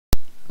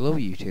Hello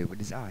YouTube,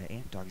 it is I,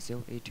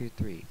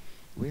 AntDog0823.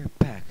 We're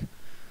back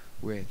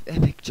with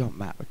Epic Jump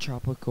Map,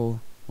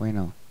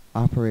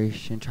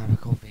 Operation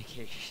Tropical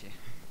Vacation.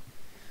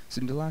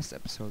 So in the last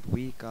episode,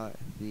 we got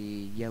the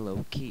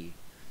yellow key.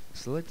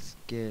 So let's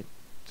get,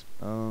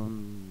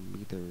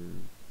 either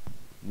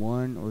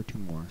one or two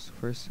more. So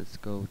first, let's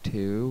go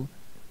to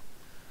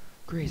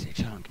Crazy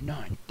Chunk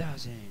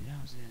 9,000.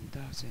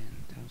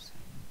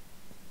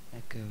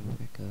 Echo.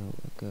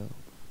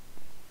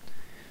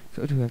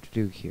 So what do we have to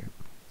do here?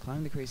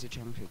 Climb the crazy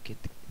chunk to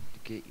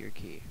get your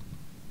key.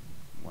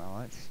 Well,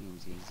 that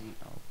seems easy.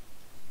 Oh.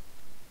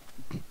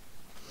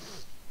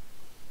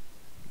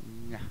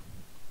 Nah.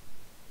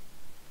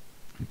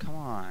 Come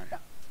on.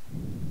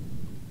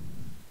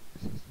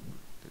 This is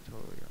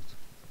tutorials.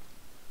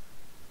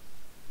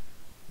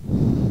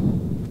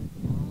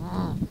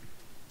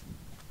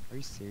 Are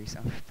you serious?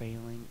 I'm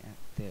failing at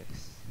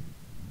this.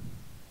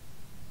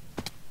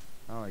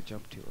 Oh, I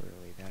jumped too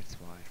early, that's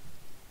why.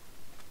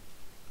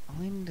 All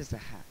I need is a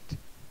hat.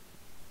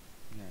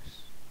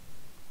 Yes.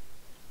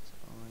 That's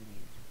all I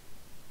need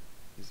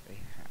is a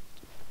hat.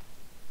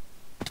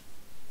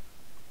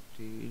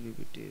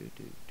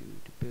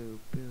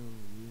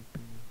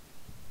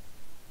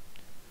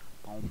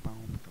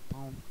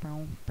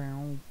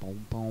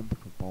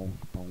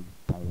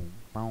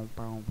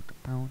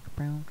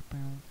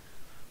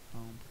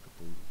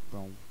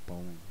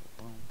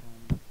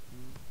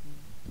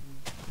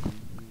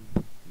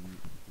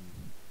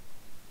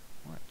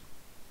 What?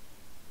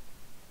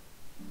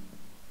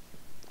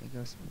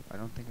 I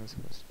don't think I was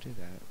supposed to do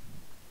that.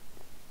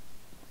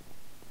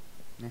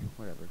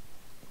 Whatever.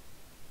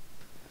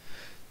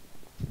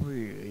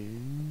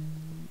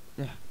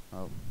 Yeah.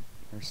 Oh,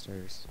 there's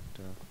stairs.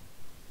 Duh.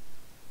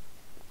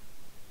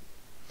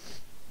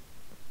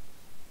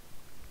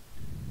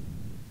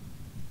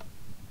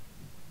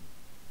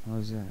 What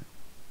was that?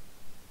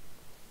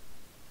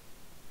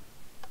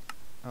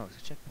 Oh, it's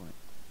a checkpoint.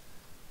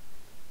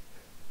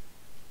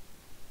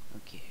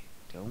 Okay,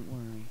 don't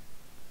worry.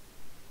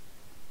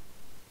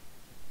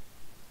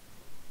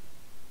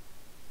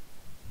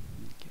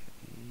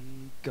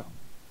 Go.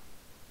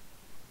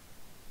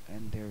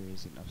 And there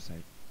is an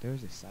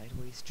there's a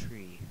sideways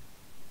tree.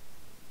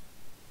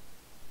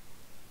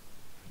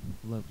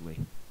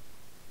 Lovely.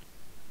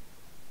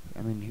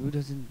 I mean, who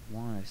doesn't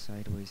want a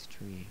sideways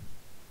tree?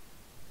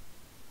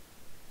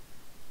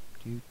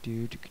 Okay,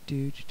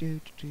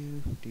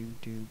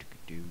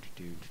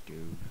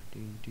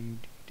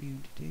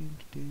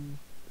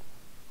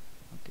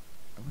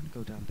 I want to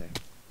go down there.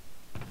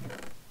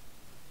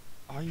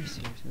 Are you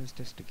serious? It was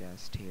just a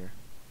guest here.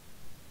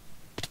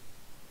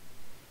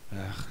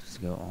 Let's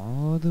go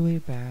all the way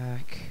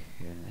back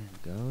and then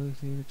go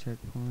through the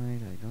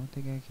checkpoint. I don't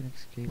think I can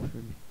escape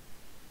from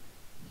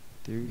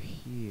through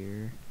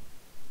here.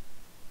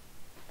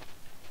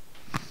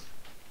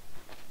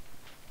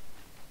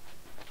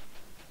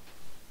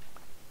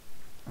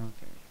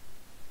 Okay.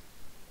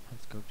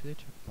 Let's go to the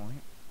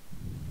checkpoint.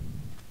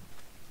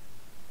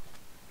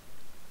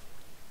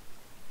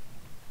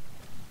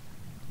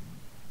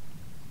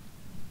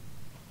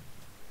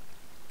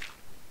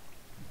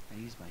 I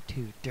used my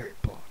 2 dirt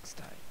blocks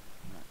that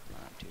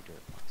not 2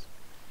 dirt blocks.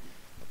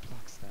 The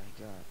blocks that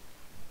I got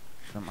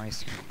from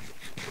ice cream.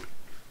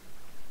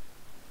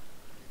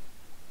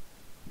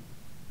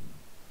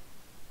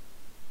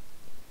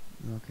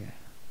 Okay.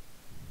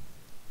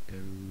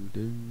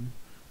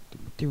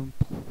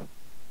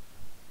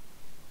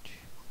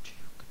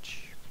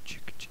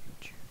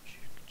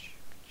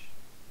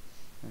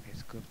 Okay,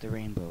 let's go up the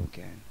rainbow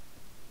again.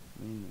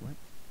 I mean,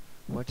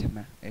 what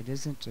map? It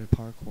isn't a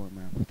parkour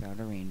map without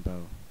a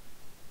rainbow.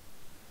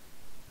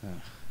 Ugh.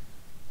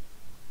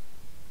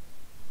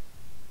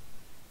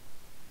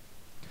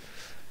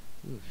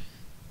 Oof.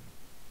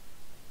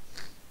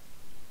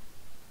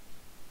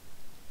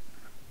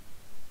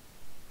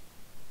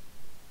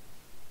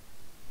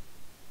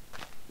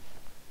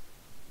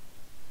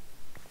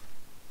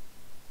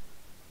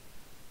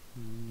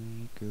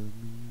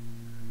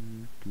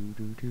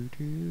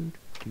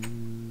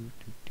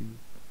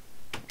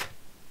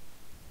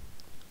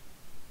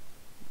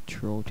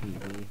 Troll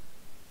TV.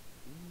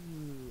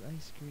 Ooh,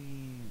 ice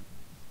cream.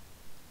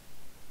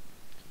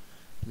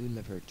 Blue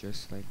liver,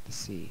 just like the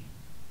sea.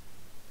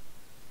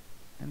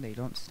 And they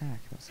don't stack,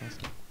 that's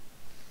awesome.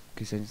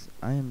 Because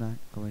I am not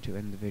going to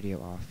end the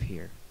video off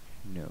here.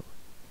 No.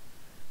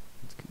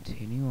 Let's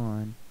continue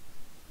on.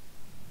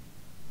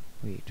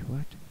 Wait,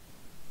 what?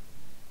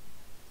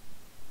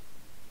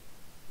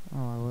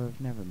 Oh, I would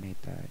have never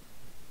made that.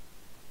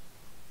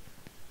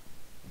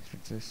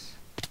 What's this?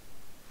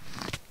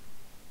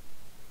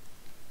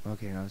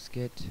 Okay, now let's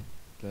get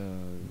the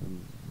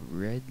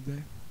red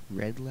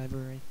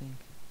lever, I think.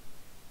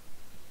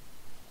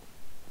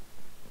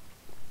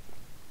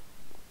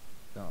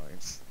 Oh,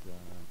 it's the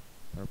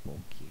purple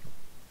key.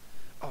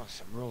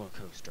 Awesome roller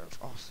coaster of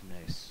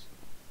awesomeness.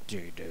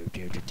 Wait,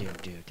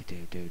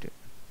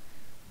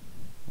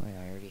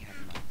 I already have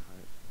my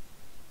heart.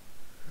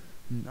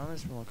 On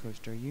this roller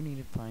coaster, you need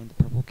to find the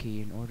purple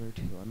key in order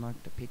to unlock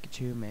the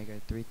Pikachu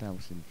Mega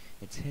 3000.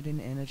 It's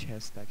hidden in a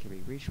chest that can be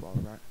reached while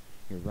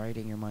you're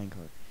riding your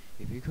minecart.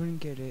 If you couldn't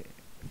get it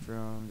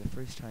from the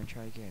first time,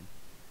 try again.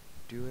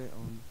 Do it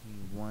only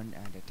one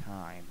at a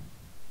time.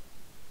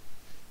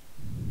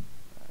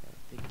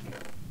 Thank you.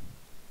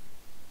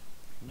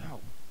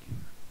 No!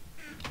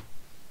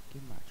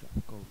 Give my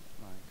tropical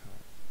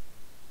minecart.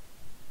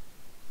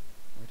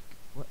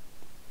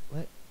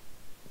 What?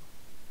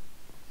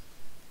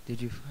 Did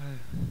you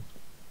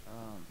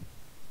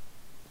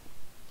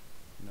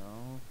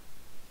no.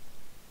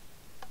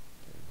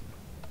 Okay,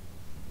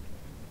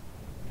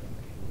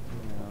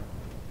 now.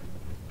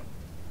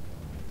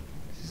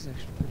 This is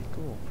actually pretty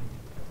cool.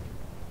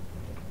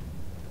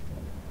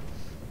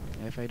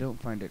 If I don't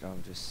find it, I'll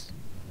just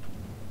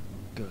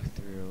go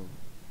through.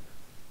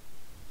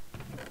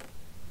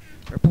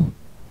 Purple?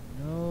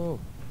 No.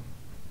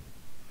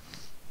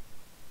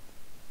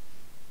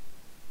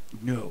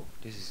 No,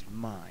 this is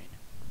mine.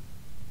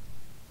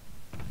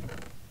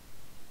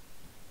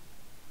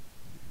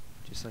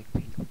 Just like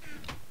pink.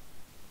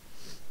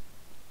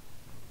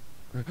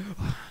 What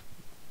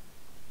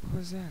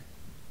was that?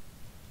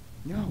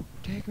 No,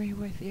 take me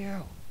with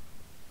you.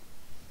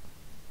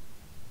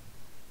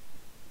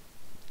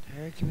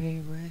 Take me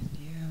with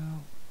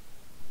you.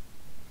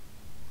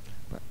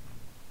 But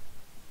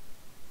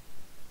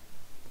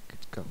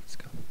let's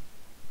go.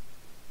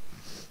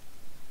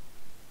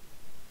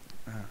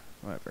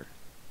 Whatever.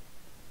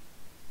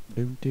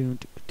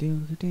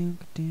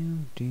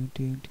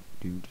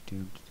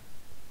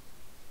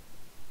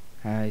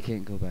 I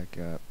can't go back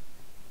up.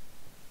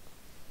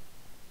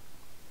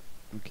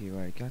 Okay,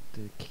 well, I got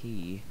the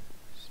key,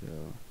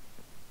 so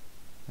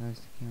that has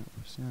to count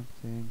for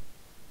something.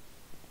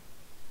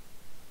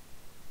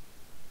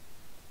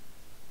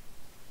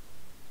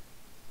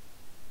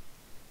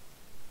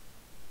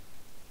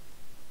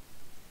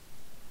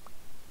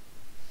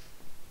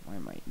 I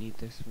might need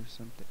this for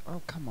something.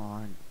 Oh, come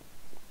on.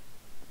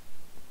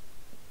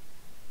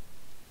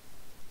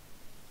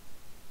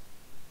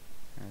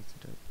 That's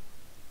it.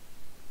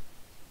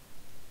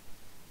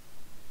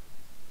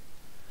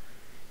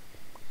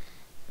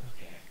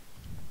 Okay.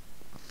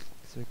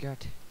 So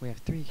we have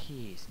 3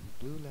 keys: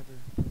 blue lever,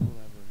 purple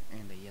lever,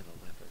 and a yellow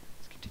lever.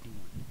 Let's continue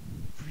on.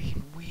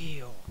 Green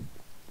wheel. Oh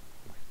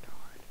my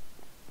god.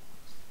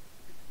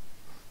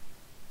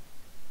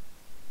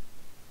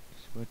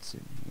 So what's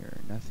in here?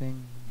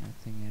 Nothing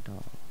at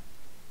all.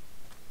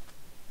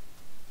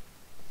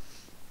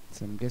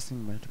 So I'm guessing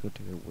I'm going to go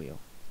to the wheel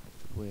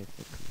with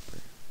the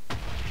creeper.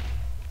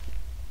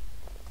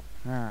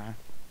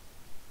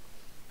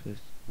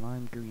 Just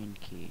lime green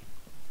key.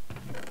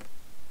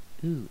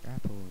 Ooh,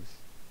 apples.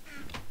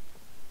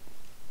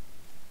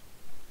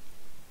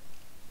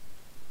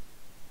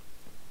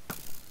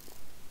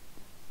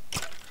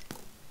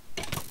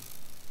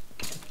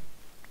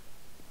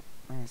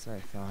 As I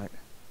thought.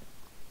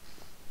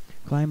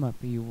 Climb up.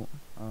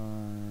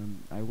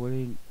 I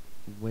wouldn't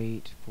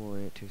wait for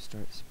it to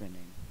start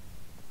spinning.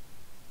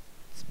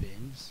 It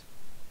spins?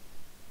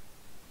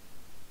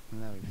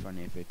 Well, that would be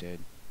funny if it did.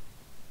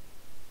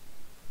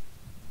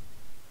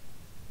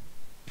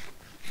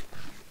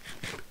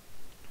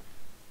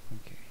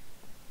 Okay.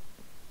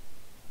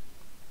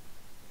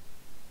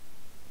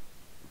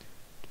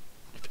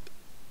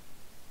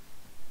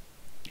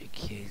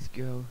 Okay, let's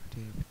go.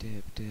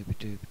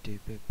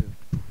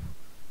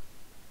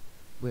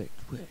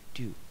 Where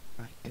do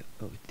I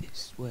go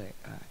this way?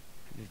 I have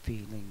a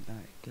feeling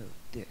I go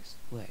this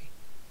way.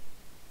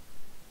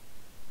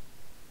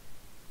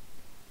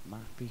 My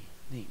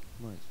feeling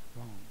was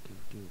wrong to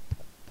do.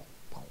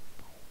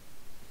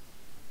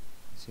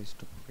 Says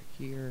over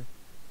here.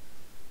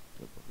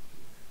 Over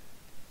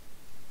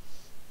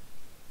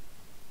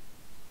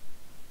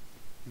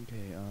here.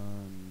 Okay,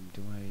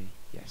 do I?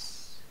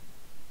 Yes.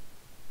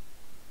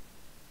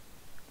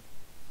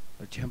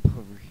 I'll jump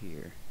over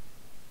here.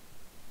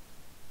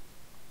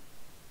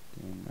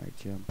 Then I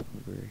jump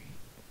over here.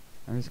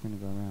 I'm just gonna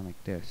go around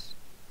like this.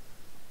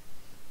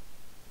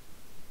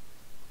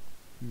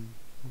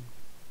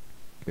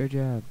 Good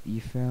job.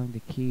 You found the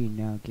key.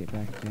 Now get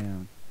back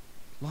down.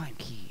 Lime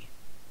key.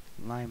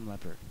 Lime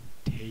lever.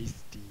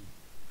 Tasty.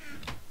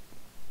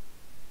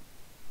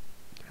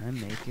 Can I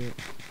make it?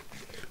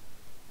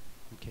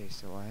 Okay,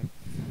 so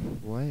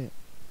what?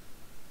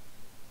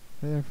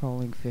 Feather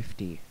falling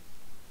 50.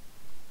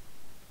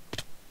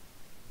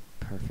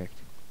 Perfect.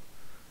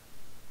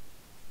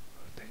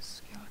 Oh,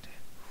 this skeleton.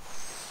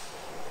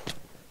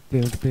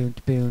 Build.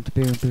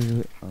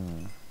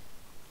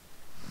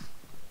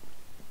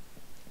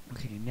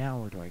 Okay, now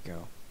where do I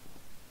go?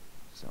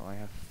 So I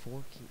have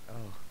 4 keys.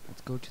 Oh,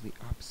 let's go to the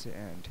opposite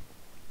end.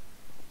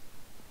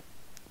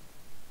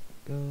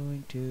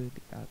 Going to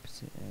the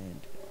opposite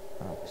end.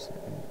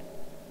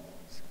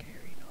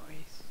 Scary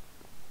noise.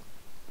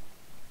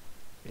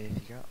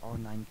 If you got all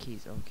 9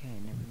 keys, okay,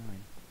 never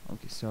mind.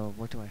 Okay, so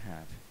what do I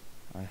have?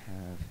 I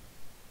have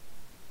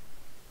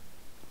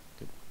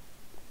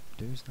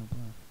there's no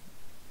black.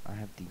 I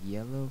have the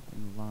yellow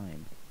and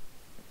lime.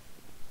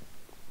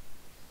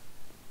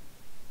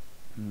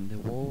 The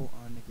wool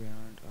on the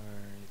ground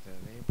are the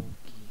available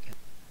key.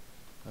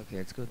 Okay,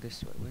 let's go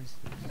this way. Where's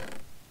this?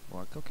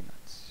 More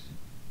coconuts.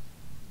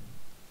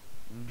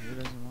 Who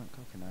doesn't want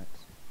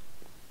coconuts?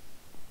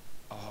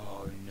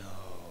 Oh no.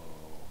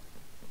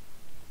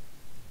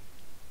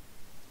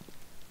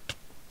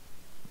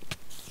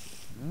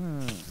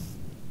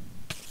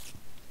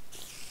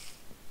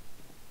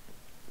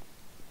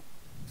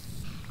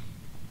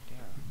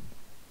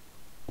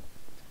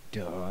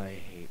 Duh, I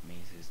hate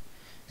mazes.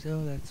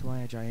 So that's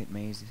why a giant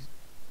maze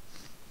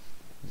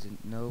is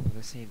no,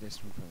 let's save this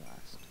one for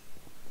last.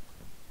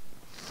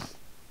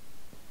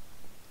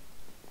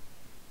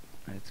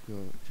 Let's go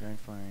try and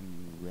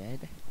find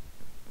red.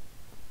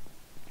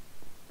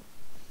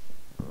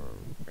 Or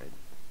red.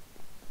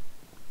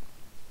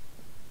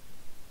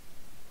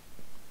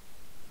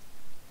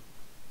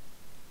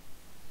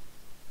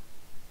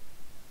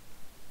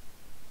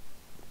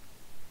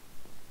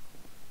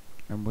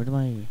 And where do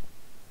I...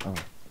 Oh.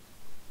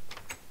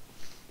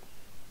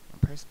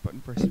 Press the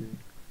button for speed.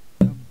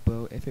 A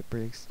boat, if it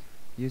breaks,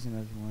 use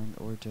another one,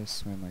 or just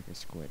swim like a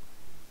squid.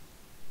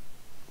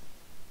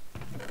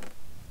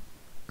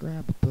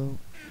 Grab a boat.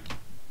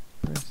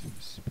 Press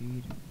for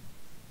speed.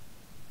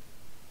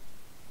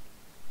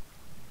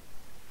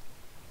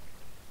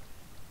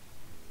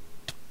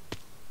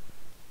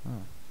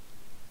 Oh.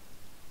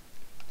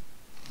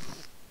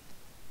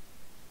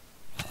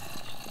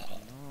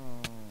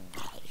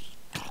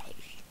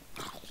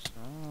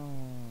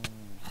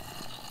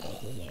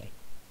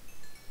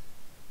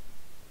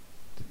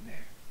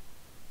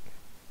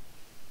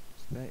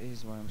 That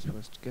is where I'm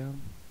supposed to go.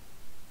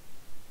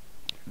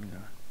 I'm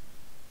gonna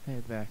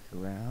head back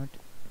around,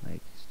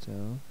 like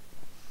so.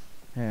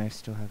 And I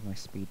still have my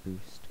speed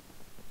boost.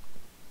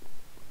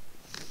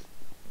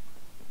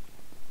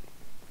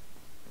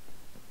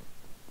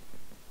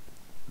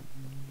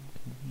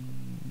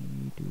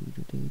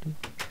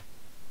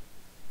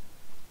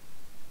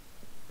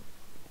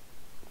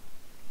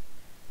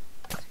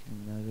 Let's get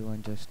another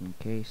one just in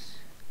case.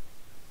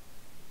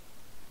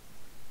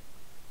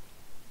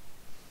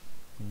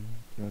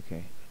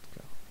 Okay, let's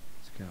go.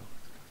 Let's go.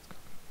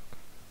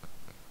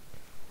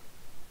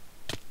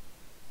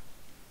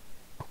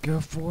 Go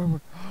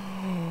forward.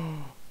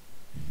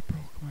 He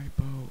broke my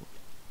boat.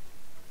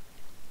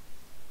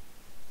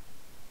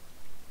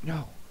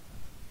 No.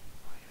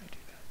 Why did I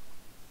do that?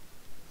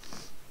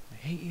 I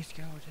hate you,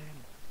 skeleton.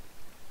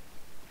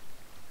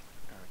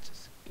 Oh,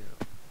 just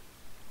go.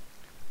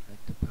 Let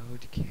the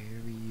boat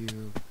carry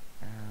you.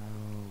 Ow.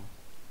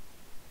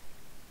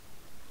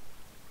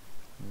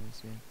 What is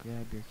it?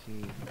 Grab your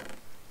key.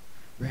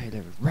 Red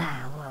lever.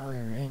 Rawr,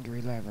 rawr,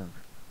 angry lever.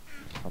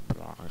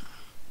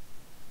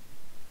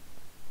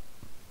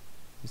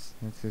 This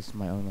is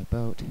my only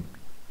boat.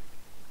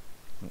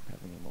 Won't have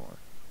any more.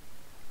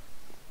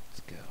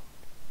 Let's go.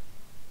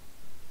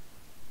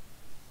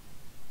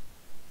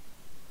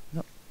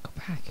 No, go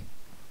back.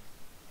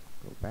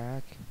 Go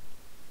back.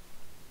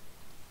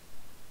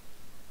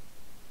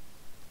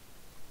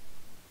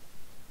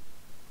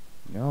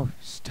 No,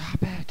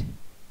 stop it.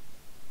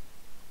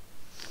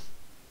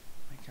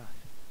 My God.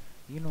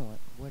 You know what?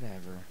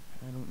 Whatever.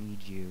 I don't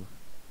need you.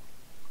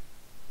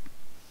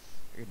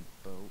 You're in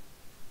a boat.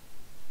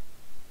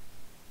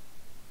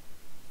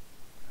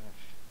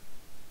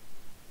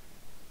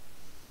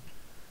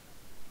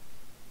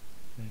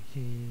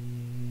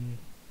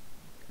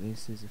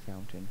 This is a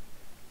fountain,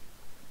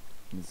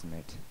 isn't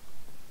it?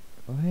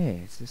 Oh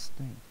hey, it's this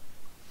thing.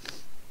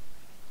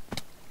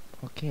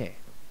 Okay.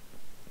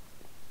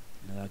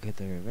 Now I'll get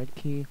the red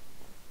key.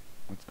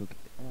 Let's go get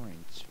the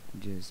orange.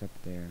 Just up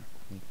there,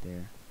 right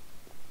there.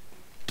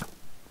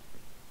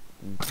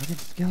 Look at the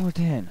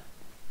skeleton!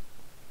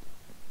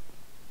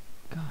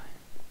 God.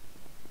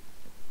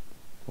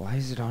 Why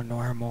is it on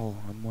normal?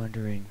 I'm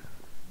wondering.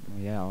 Oh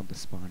yeah, all the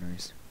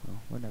spawners.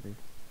 Well, whatever.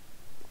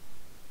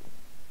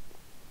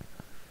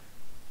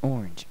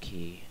 Orange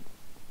key.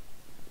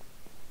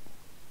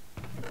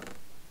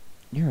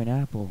 You're an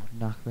apple,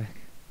 knockback.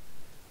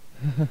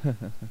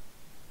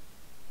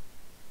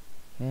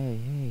 Hey,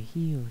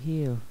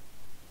 heal.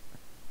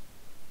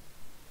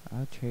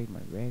 I'll trade my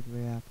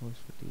regular apples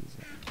for these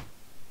apples.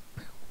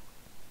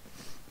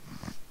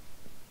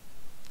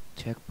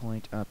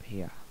 Checkpoint up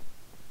here.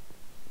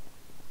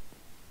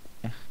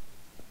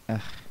 I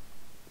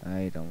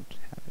don't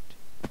have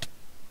it.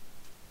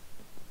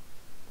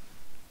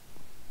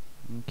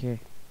 Okay.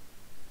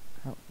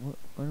 What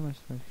am I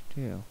supposed to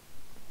do?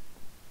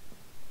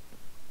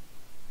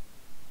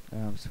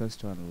 I'm supposed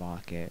to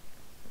unlock it.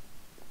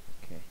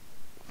 Okay.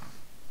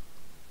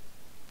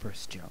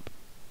 First jump.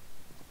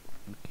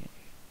 Okay.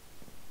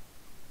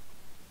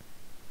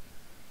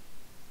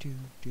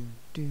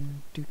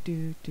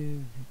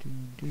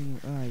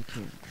 I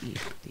can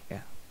eat the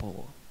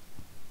apple.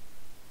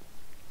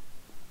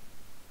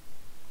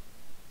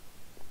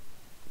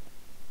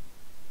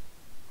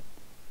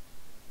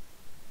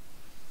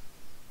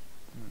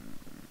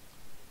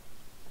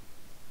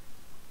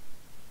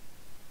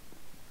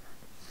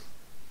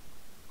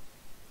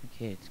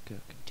 Okay, let's go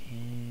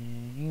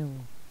continue.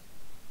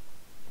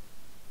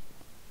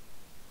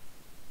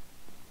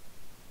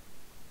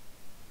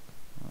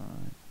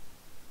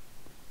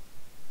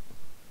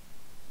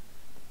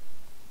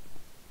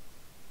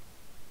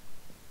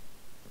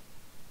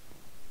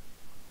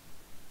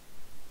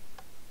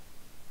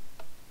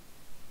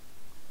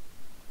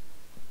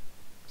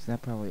 So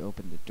that probably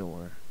opened the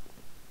door.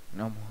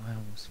 No, I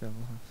almost fell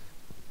off.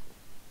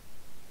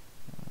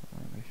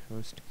 Where am I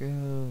supposed to go?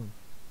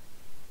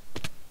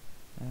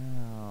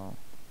 Ow.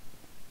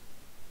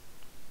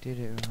 Did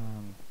it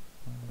wrong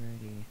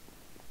already.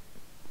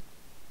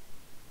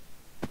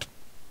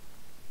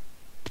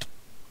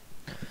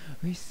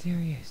 Are you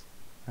serious?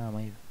 Oh,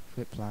 my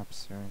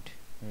flip-flops aren't.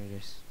 They're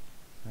just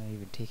not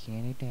even taking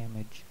any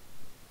damage.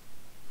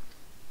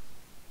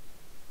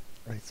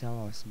 That's how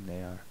awesome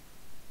they are.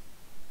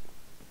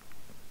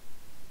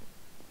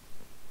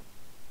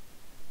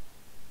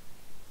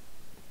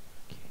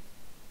 Okay.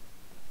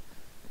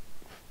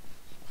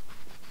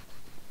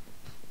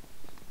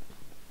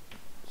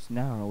 So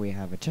now we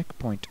have a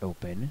checkpoint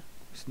open.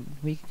 So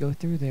we can go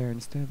through there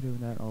instead of doing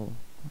that all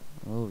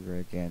over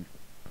again.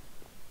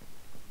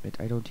 But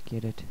I don't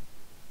get it.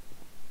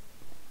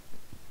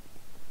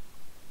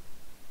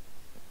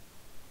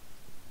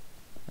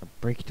 I'll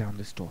break down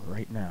this door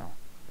right now.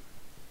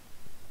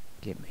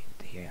 Give me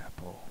the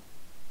apple.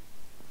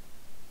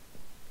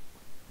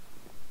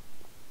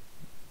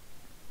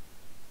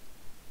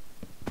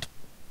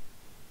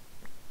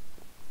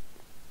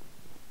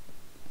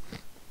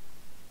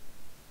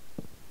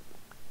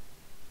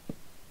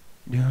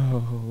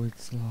 No,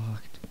 it's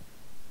locked.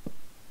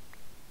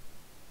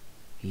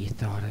 He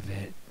thought of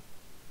it.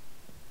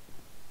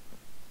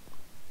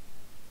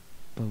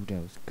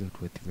 Bodo's good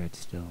with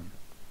redstone.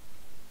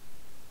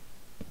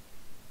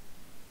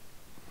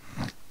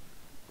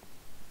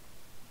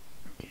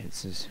 Okay,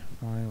 this is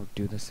why I'll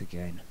do this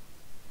again.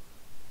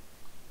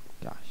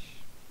 Gosh.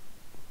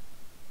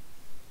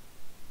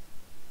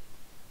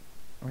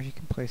 Or you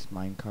can place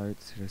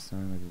minecarts just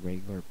on like a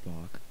regular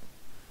block.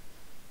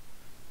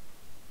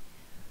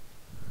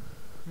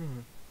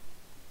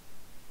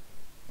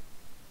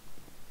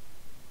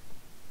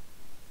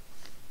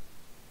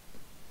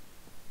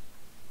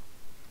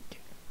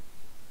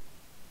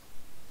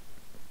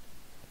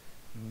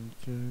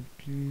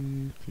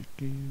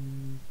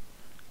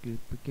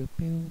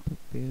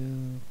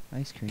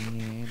 Ice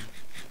cream.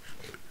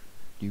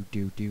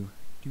 Do.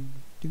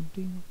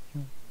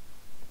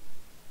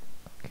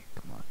 Okay,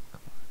 come on.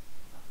 Come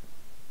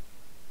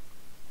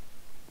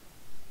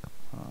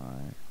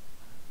on.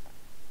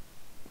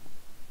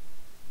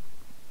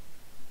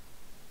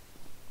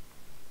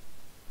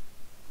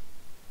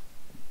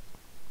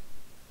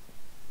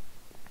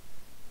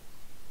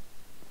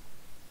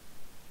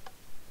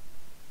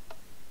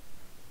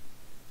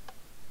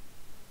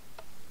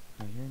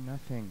 I hear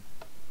nothing.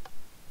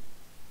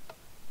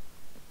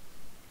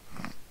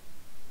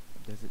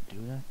 Does it do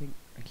nothing?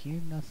 I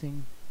hear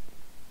nothing.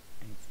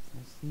 I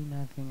see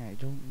nothing. I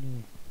don't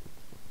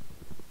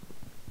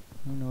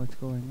know what's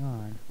going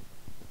on.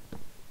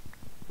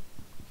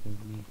 Kill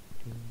me.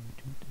 Kill me.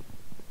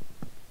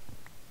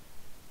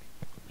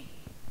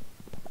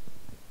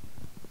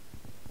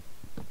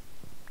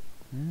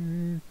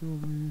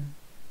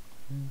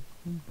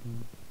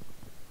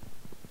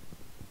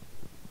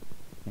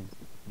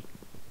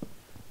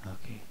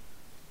 Okay.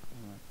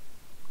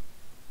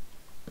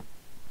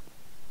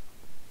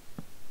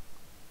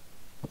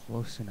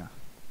 Close enough.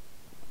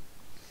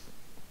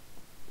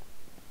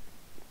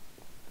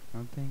 I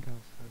don't think I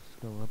was supposed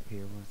to go up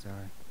here, was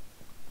I?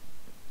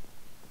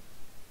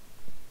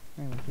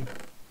 Hey, look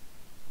at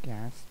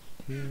gas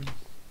tears.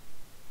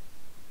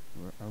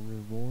 A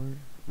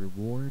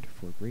reward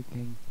for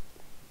breaking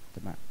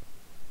the map.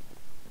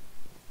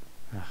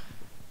 Whatever.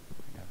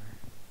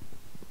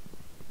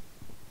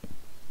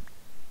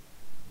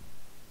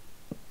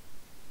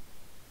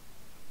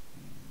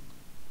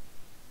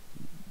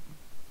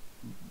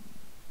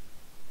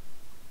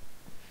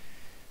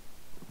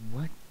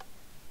 What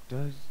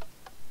does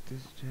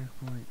this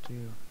checkpoint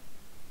do?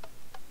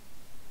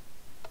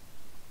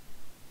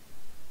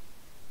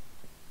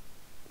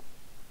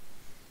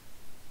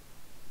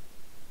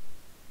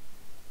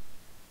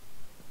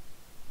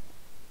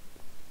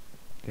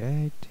 Did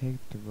I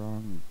take the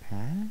wrong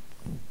path?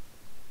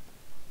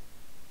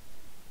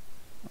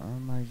 Or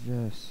am I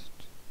just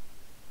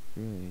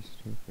really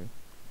stupid?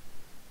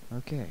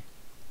 Okay.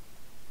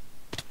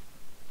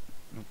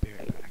 I'll be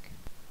right back.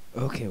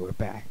 Okay, we're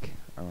back.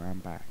 Or I'm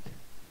back.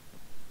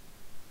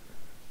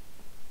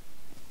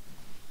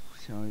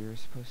 So you're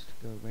supposed to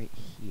go right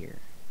here.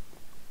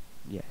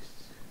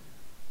 Yes.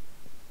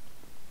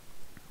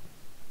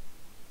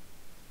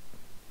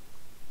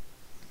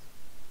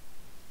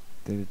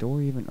 Did the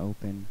door even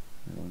open?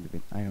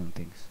 I don't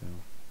think so.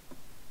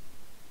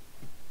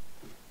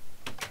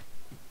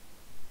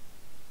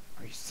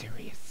 Are you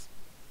serious?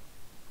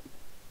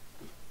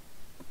 No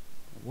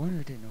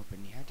wonder it didn't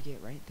open. You had to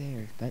get right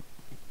there.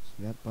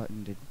 That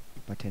button did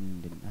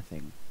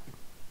nothing.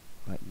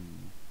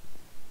 Button.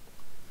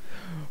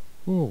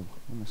 Whoa!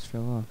 Almost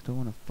fell off. Don't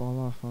want to fall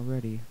off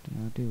already,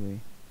 now do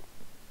we?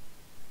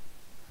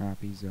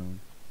 Happy zone.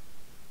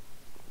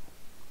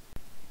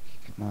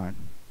 Come on.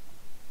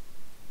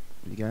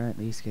 We gotta at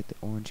least get the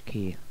orange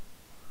key.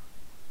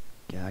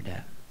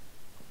 Gotta.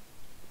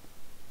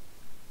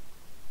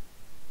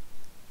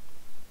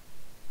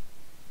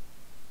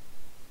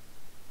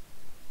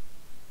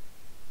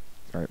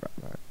 Sorry about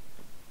that.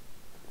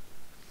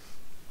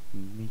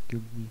 Make me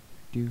do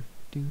do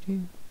do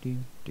do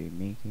do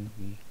make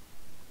me.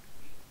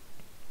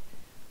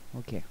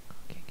 Okay.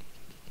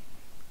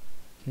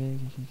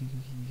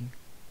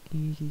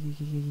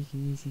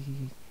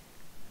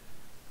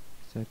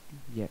 So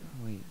yeah,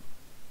 wait.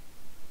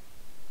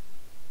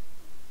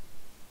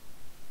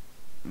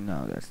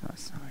 No, that's not a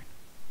sign.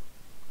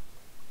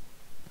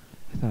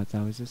 I thought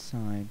that was a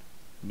sign.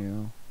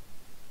 No.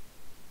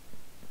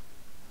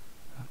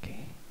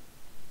 Okay.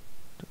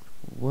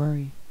 Don't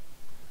worry.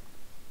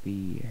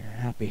 Be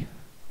happy.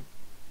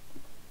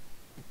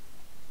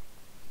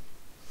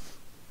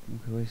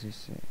 Okay, what does this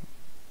say?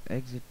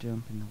 Exit,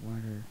 jump in the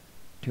water.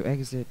 To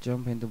exit,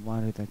 jump in the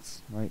water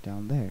that's right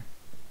down there.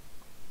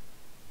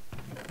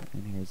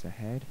 And here's a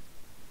head.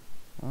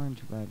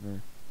 Orange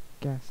lever.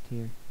 Gas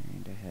here.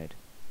 And a head.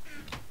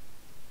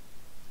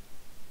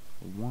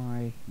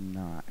 Why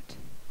not?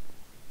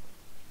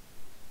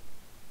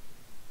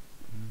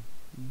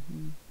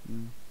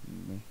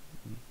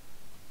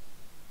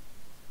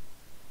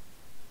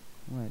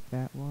 What,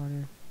 that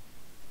water?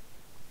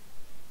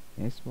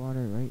 This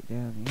water right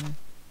down here?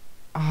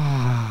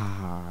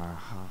 Ah,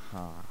 ha,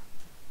 ha.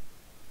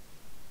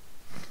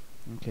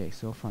 Okay,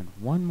 so fun.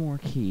 One more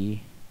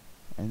key,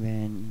 and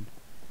then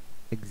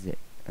exit.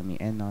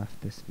 End off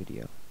this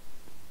video.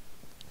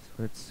 So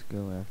let's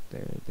go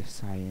after the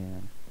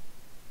cyan.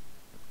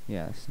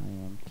 Yeah,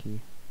 cyan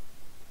key.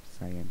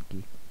 Cyan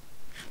key.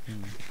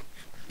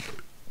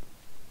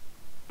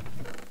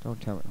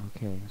 Don't tell it.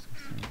 Okay, I was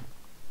gonna say.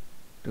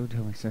 Don't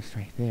tell me stuff's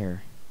right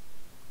there.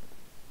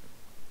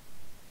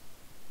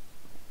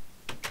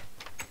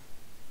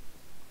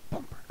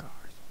 Bumper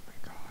cars. Oh my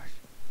gosh.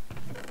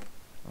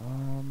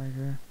 Oh my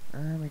god.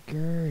 Oh my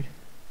god.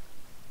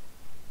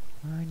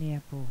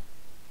 Pineapple.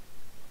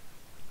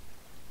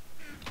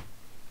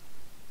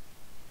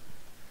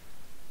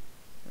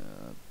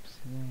 Oops.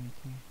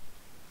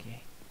 Okay.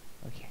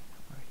 Okay.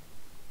 Alright.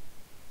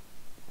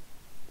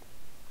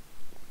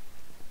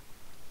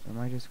 So am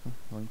I just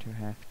going to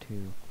have to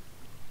do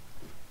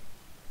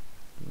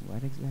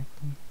what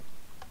exactly?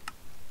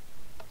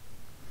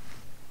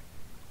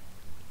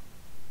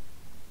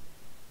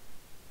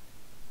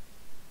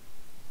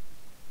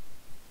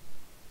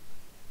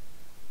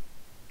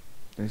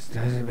 This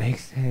doesn't make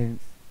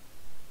sense.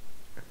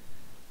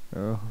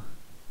 Oh.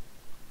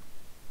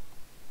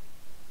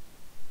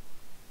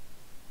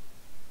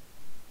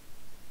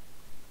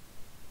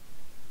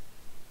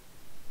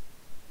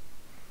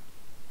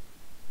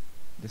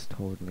 This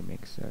totally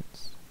makes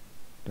sense.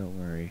 Don't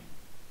worry.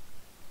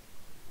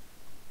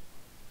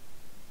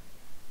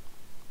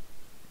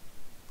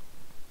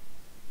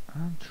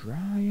 I'm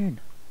trying.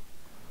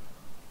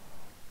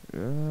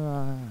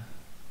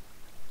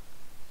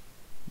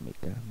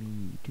 Make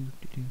me do.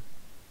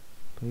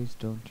 Please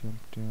don't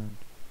jump down.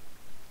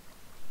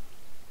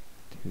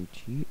 Too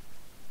cheap.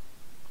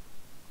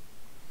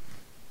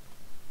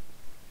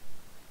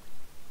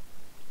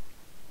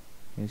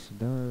 Okay, so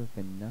there would have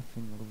been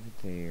nothing over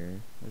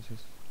there. There's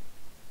just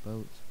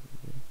boats over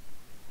there.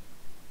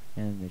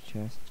 And the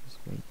chest is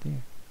right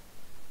there.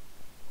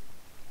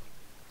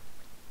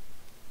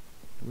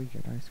 We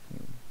got ice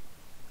cream.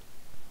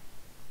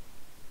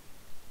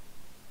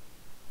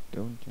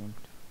 Don't jump.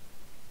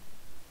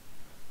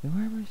 Then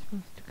where am I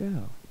supposed to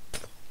go?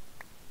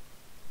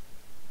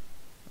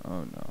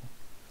 Oh no.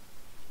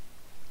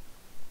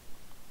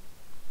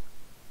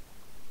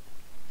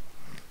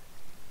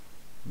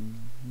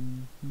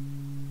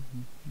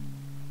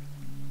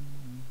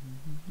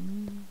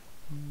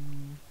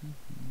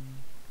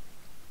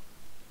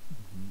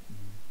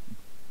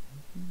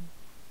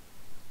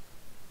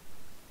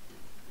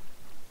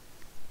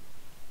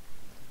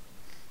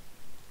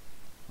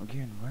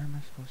 Again, where am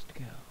I supposed to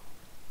go?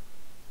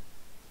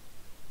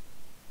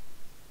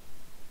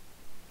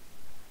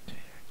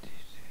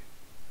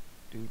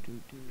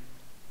 Do.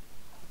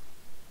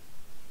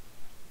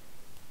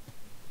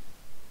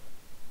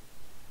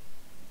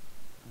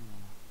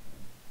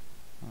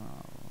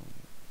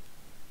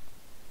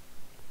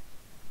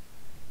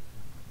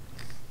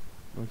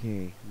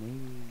 Okay, maybe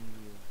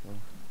we'll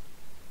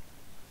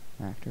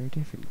go after a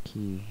different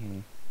key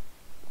here.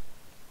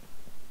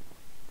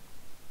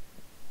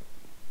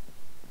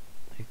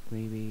 Like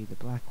maybe the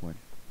black one.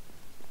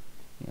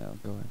 Yeah, I'll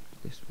go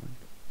after this one.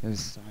 There's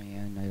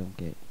cyan, I don't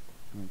get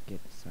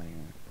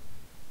cyan.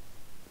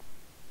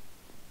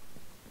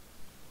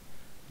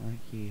 Black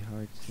key,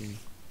 hard C.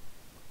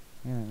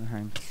 Yeah,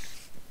 behind.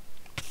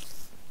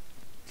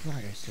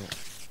 Water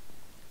source.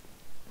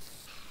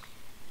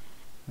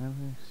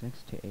 Level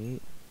 6 to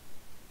 8.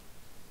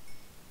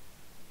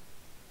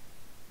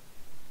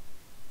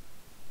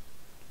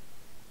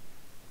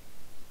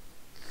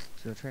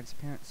 So the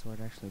transparent sword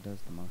actually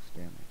does the most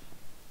damage.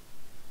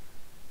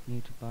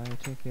 Need to buy a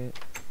ticket.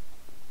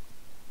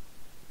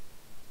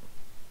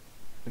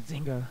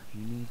 Zinga,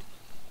 you need.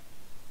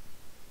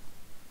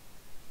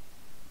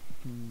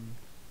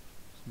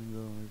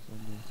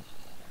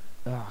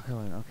 Oh, come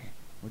on, okay.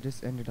 We'll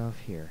just end it off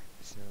here.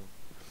 So,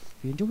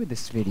 If you enjoyed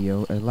this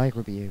video, a like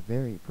would be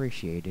very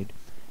appreciated.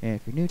 And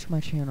if you're new to my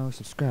channel,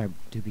 subscribe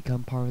to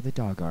become part of the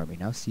dog army.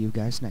 And I'll see you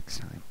guys next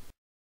time.